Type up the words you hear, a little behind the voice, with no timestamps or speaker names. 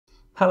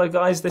Hello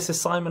guys, this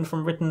is Simon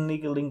from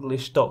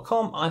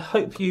writtenlegaleNglish.com. I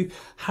hope you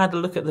had a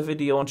look at the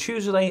video on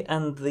Tuesday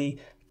and the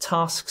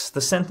tasks, the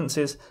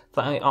sentences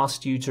that I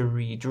asked you to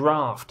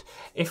redraft.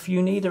 If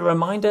you need a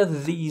reminder,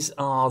 these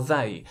are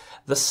they.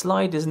 The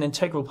slide is an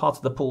integral part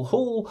of the pool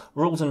hall.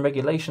 Rules and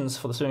regulations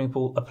for the swimming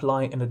pool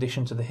apply in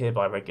addition to the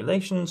hereby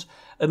regulations.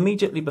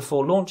 Immediately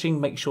before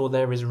launching, make sure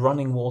there is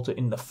running water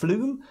in the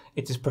flume.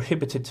 It is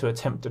prohibited to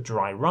attempt a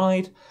dry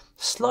ride.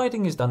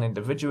 Sliding is done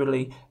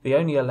individually. The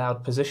only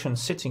allowed position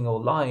sitting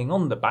or lying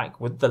on the back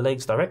with the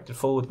legs directed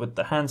forward with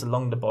the hands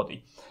along the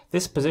body.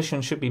 This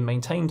position should be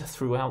maintained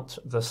throughout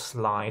the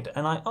slide,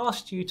 and I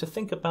asked you to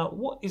think about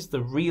what is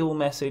the real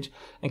message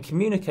and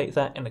communicate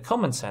that in a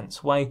common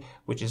sense way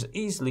which is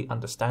easily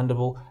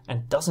understandable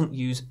and doesn't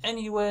use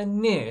anywhere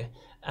near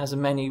as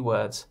many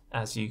words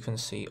as you can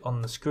see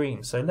on the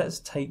screen. So let's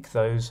take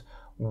those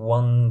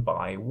one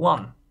by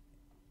one.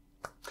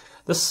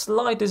 The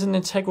slide is an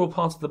integral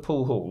part of the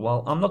pool hall.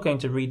 Well, I'm not going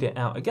to read it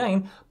out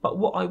again, but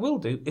what I will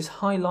do is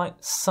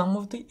highlight some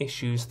of the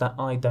issues that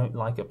I don't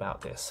like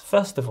about this.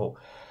 First of all,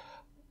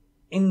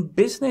 in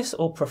business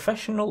or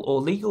professional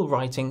or legal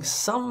writing,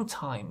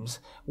 sometimes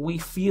we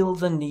feel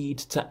the need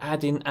to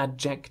add in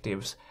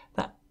adjectives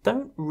that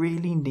don't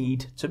really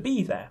need to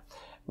be there.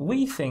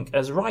 We think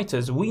as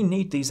writers we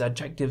need these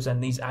adjectives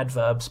and these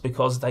adverbs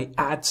because they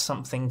add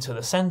something to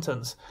the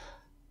sentence.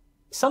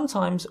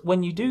 Sometimes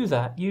when you do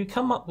that, you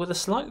come up with a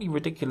slightly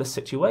ridiculous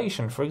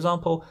situation. For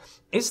example,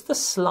 is the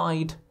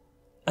slide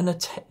an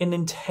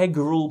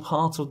integral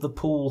part of the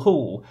pool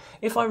hall?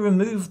 If I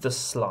remove the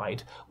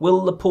slide,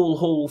 will the pool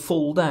hall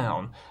fall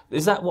down?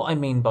 Is that what I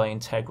mean by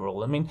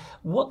integral? I mean,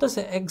 what does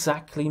it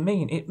exactly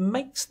mean? It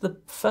makes the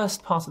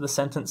first part of the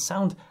sentence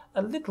sound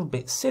a little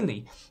bit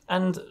silly,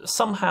 and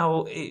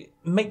somehow it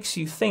makes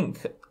you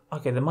think,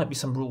 okay, there might be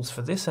some rules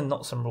for this and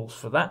not some rules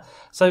for that.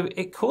 So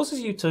it causes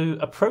you to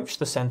approach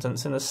the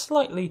sentence in a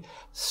slightly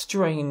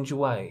strange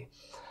way.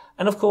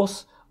 And of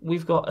course,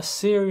 we've got a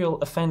serial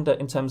offender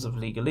in terms of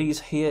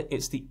legalese. Here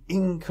it's the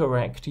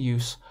incorrect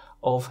use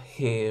of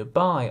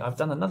hereby. I've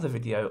done another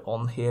video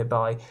on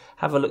hereby.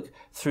 Have a look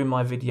through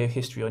my video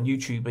history on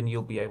YouTube and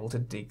you'll be able to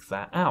dig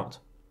that out.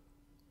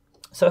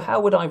 So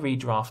how would I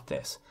redraft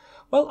this?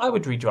 Well, I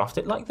would redraft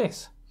it like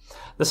this.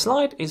 The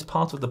slide is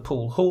part of the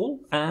pool hall,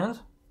 and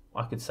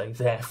I could say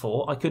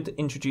therefore I could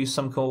introduce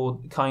some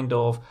kind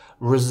of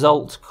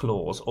result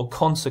clause or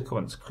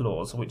consequence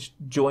clause which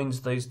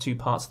joins those two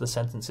parts of the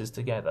sentences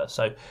together.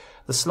 So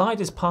the slide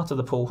is part of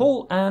the pool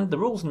hall and the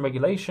rules and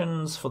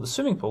regulations for the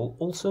swimming pool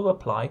also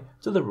apply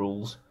to the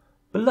rules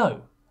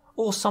below,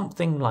 or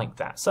something like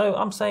that. So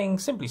I'm saying,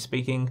 simply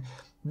speaking,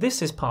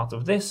 this is part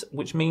of this,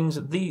 which means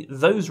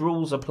those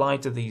rules apply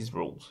to these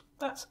rules.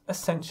 That's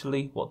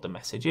essentially what the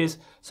message is.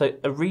 So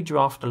a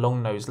redraft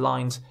along those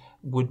lines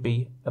would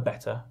be a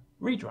better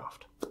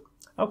redraft.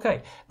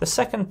 Okay, the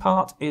second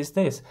part is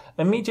this.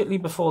 Immediately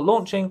before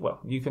launching, well,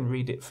 you can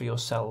read it for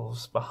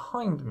yourselves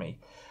behind me.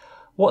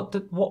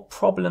 What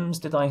problems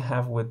did I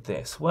have with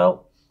this?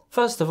 Well,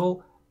 first of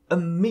all,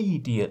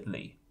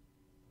 immediately.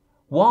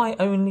 Why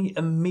only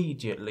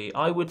immediately?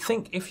 I would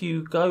think if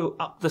you go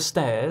up the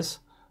stairs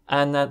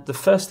and the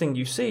first thing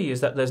you see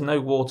is that there's no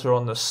water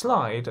on the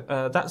slide,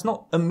 that's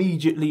not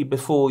immediately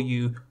before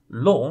you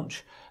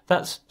launch.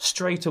 That's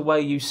straight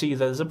away you see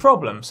there's a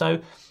problem.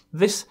 So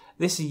this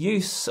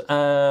use,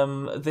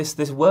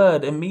 this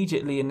word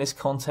immediately in this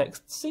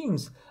context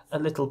seems a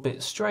little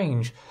bit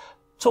strange.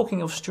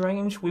 Talking of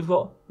strange, we've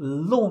got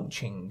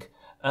launching.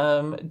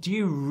 Do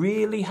you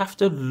really have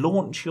to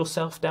launch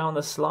yourself down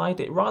the slide?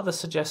 It rather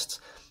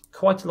suggests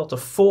quite a lot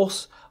of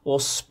force or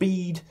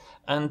speed,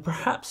 and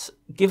perhaps,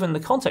 given the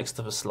context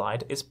of a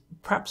slide, it's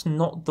perhaps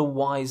not the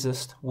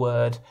wisest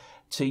word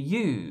to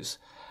use.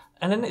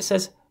 And then it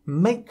says,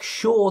 make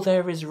sure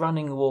there is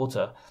running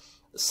water.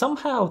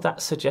 Somehow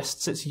that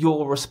suggests it's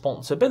your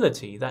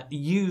responsibility, that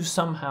you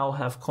somehow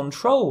have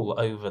control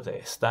over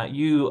this, that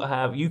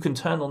you can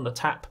turn on the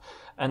tap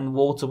and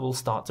water will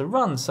start to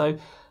run. So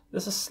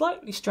there's a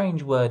slightly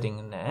strange wording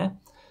in there.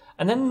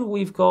 And then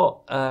we've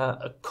got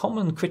a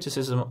common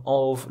criticism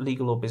of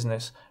legal or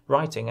business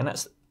writing, and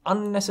that's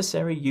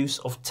unnecessary use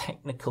of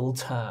technical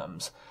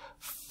terms.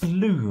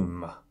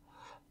 Flume.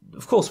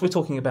 Of course, we're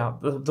talking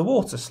about the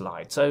water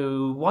slide,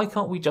 so why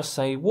can't we just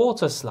say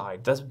water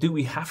slide? Do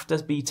we have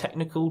to be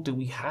technical? Do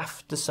we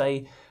have to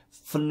say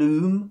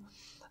flume?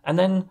 And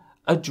then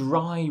a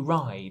dry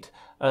ride.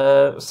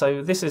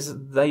 So this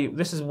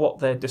is what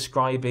they're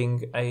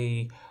describing,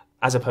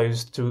 as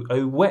opposed to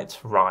a wet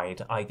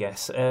ride, I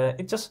guess.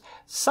 It just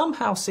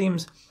somehow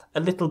seems a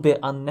little bit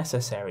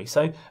unnecessary.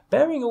 So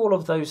bearing all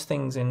of those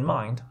things in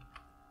mind,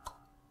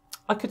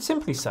 I could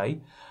simply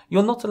say,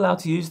 you're not allowed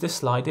to use this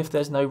slide if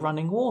there's no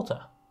running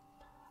water.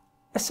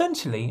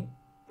 Essentially,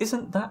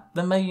 isn't that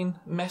the main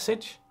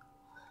message?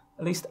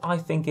 At least I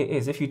think it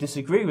is. If you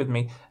disagree with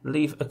me,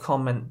 leave a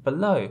comment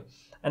below.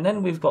 And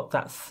then we've got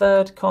that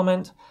third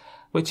comment,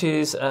 which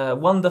is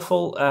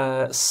wonderful.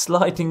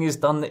 Sliding is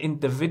done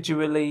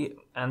individually,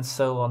 and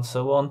so on,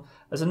 so on.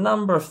 There's a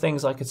number of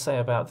things I could say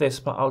about this,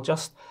 but I'll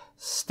just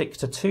stick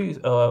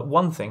to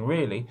one thing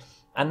really,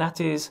 and that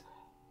is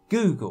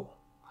Google.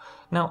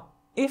 Now,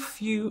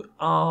 if you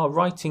are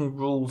writing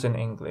rules in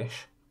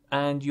English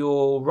and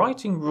you're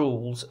writing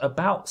rules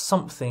about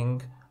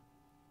something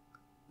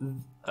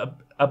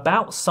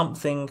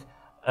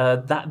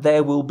that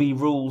there will be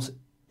rules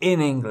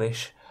in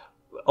English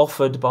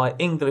offered by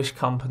English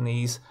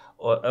companies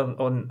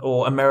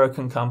or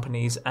American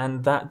companies,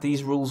 and that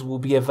these rules will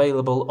be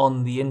available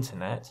on the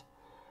internet,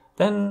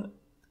 then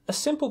a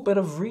simple bit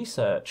of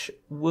research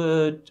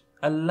would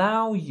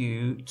allow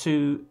you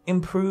to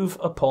improve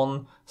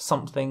upon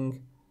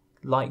something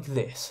like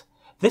this.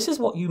 This is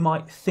what you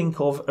might think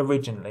of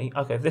originally.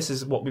 Okay, this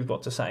is what we've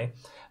got to say.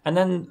 And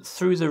then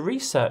through the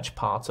research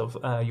part of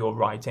your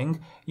writing,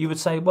 you would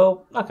say,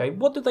 well, okay,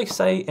 what did they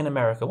say in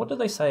America? What did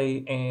they say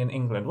in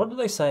England? What did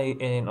they say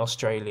in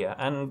Australia?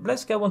 And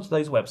let's go onto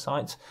those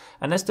websites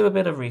and let's do a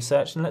bit of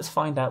research and let's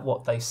find out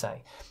what they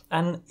say.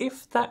 And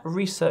if that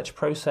research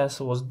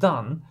process was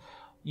done,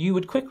 you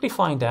would quickly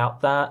find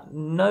out that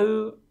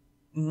no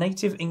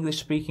native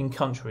English-speaking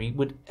country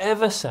would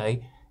ever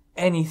say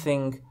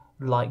anything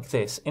like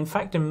this. In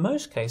fact, in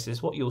most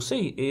cases, what you'll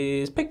see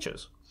is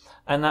pictures,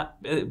 and that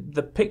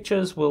the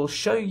pictures will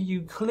show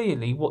you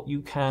clearly what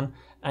you can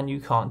and you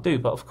can't do.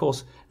 But of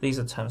course, these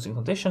are terms and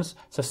conditions,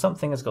 so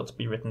something has got to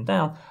be written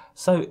down.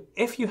 So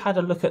if you had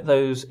a look at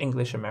those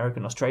English,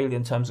 American,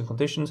 Australian terms and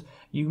conditions,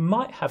 you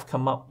might have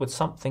come up with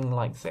something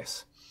like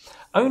this.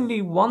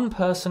 Only one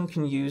person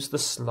can use the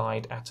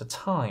slide at a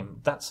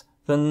time. That's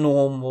the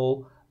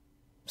normal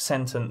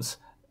sentence,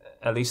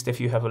 at least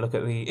if you have a look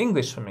at the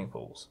English swimming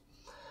pools.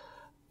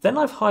 Then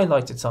I've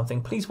highlighted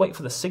something. Please wait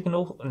for the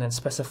signal and then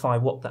specify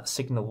what that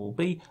signal will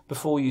be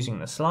before using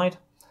the slide.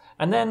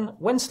 And then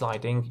when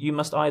sliding, you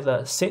must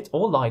either sit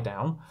or lie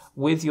down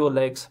with your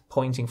legs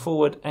pointing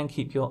forward and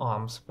keep your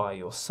arms by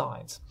your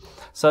sides.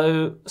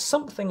 So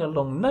something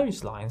along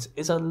those lines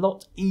is a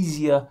lot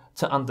easier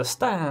to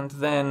understand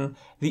than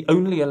the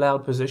only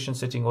allowed position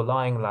sitting or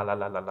lying, la la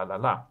la la la la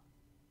la.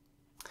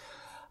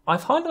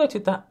 I've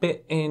highlighted that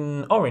bit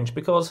in orange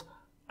because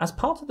as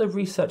part of the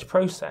research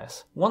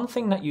process, one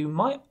thing that you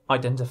might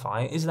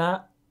identify is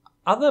that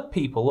other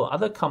people or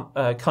other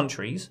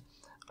countries,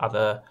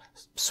 other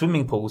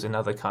swimming pools in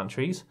other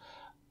countries,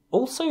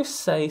 also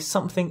say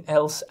something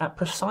else at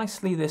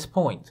precisely this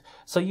point.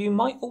 So you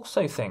might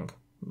also think,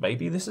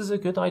 maybe this is a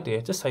good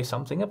idea to say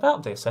something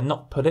about this and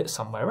not put it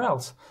somewhere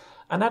else.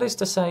 And that is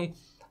to say,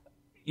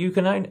 you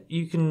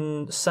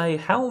can say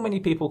how many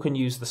people can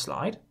use the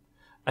slide,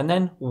 and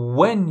then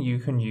when you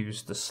can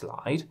use the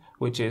slide,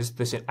 which is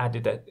this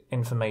added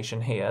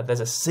information here, there's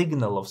a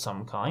signal of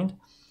some kind,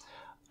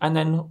 and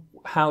then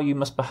how you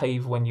must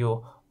behave when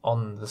you're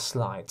on the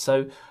slide.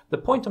 So the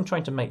point I'm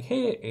trying to make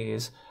here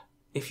is,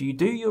 if you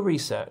do your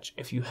research,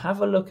 if you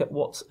have a look at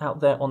what's out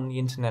there on the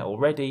internet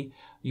already,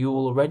 you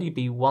will already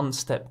be one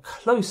step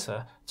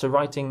closer to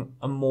writing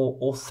a more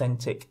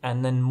authentic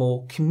and then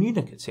more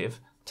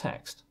communicative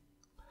text.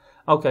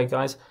 Okay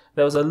guys,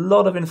 there was a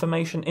lot of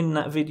information in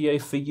that video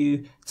for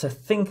you to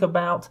think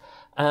about.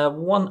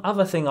 One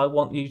other thing I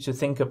want you to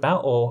think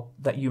about, or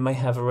that you may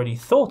have already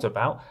thought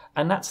about,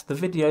 and that's the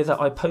video that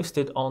I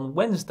posted on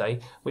Wednesday,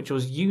 which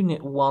was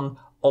Unit 1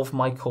 of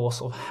my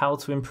course of how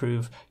to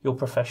improve your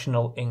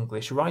professional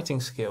English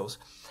writing skills.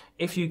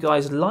 If you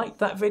guys liked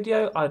that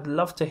video, I'd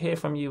love to hear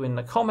from you in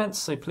the comments,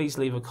 so please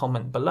leave a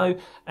comment below.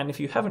 And if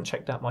you haven't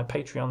checked out my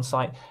Patreon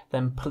site,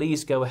 then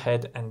please go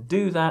ahead and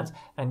do that,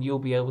 and you'll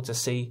be able to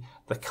see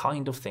the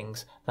kind of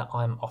things that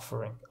I'm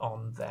offering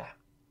on there.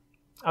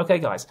 Okay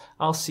guys,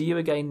 I'll see you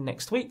again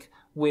next week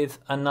with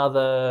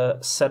another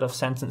set of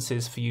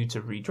sentences for you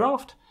to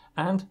redraft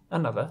and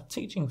another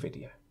teaching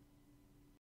video.